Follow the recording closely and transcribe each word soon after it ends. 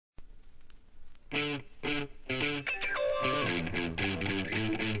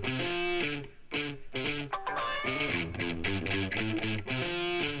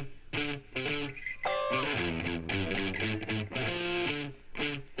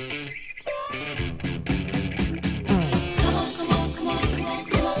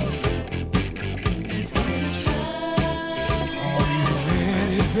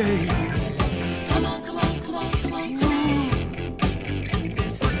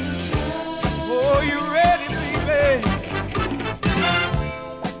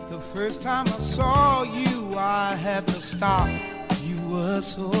First time I saw you, I had to stop. You were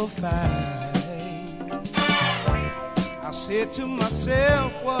so fine. I said to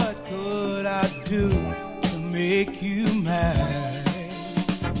myself, what could I do to make you mine?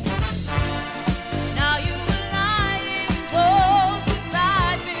 Now you were lying close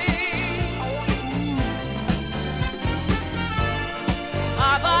beside me.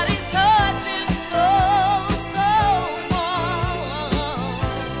 Our bodies touching.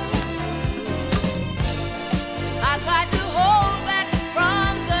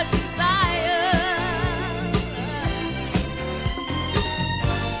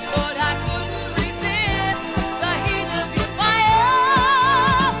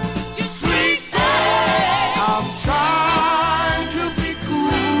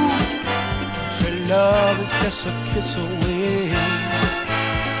 Love is just a kiss away.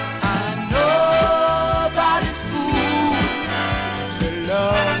 I know nobody's fool. Your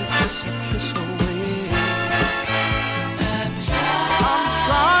love is just a kiss away. I'm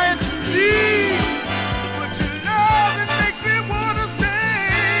trying to leave, but your love, it makes me wanna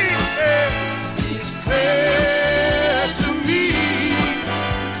stay. It's clear to me,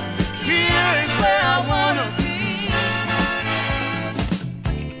 here is where I wanna be.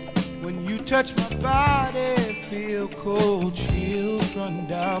 When you touch my body, feel cold chills run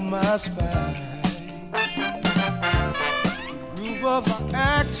down my spine. Groove of our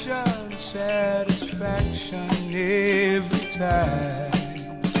action, satisfaction every time.